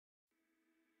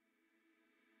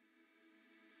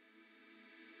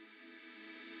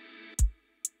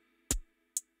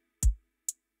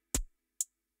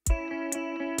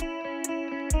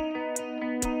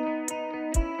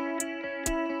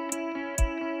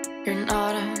You're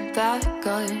not a bad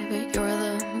guy, but you're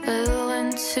the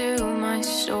villain to my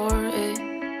story.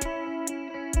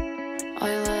 I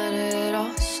let it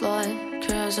all slide,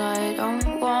 'cause I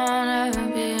don't wanna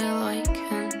be like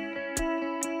him.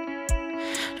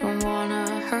 Don't wanna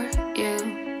hurt you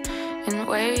in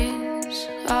ways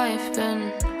I've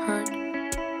been hurt.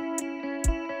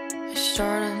 I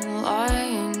started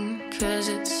lying, 'cause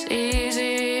it's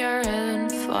easier than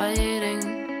fighting.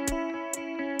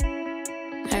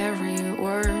 Every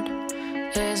word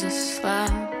is a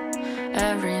slap,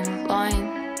 every line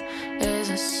is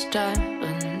a step,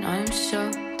 and I'm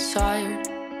so tired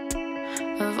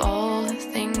of all the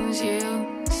things you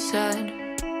said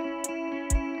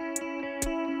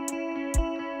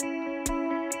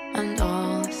and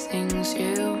all the things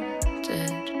you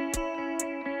did.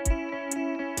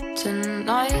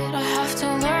 Tonight I have to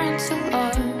learn to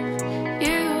love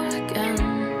you again.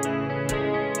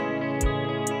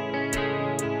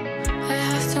 I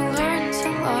have to learn to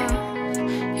love